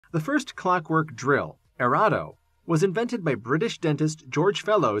The first clockwork drill, Arado, was invented by British dentist George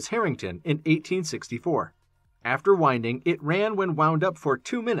Fellows Harrington in 1864. After winding, it ran when wound up for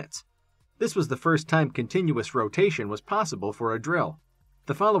 2 minutes. This was the first time continuous rotation was possible for a drill.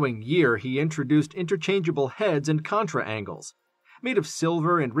 The following year, he introduced interchangeable heads and contra angles. Made of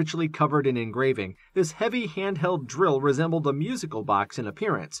silver and richly covered in engraving, this heavy handheld drill resembled a musical box in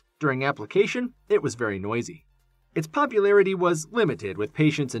appearance. During application, it was very noisy. Its popularity was limited with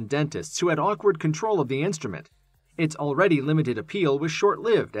patients and dentists who had awkward control of the instrument. Its already limited appeal was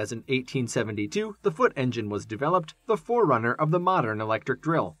short-lived, as in 1872 the foot engine was developed, the forerunner of the modern electric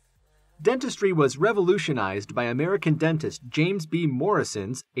drill. Dentistry was revolutionized by American dentist James B.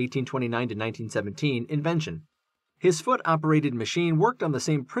 Morrison's (1829–1917) invention. His foot-operated machine worked on the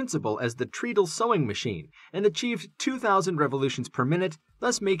same principle as the treadle sewing machine and achieved 2,000 revolutions per minute,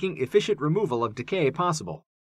 thus making efficient removal of decay possible.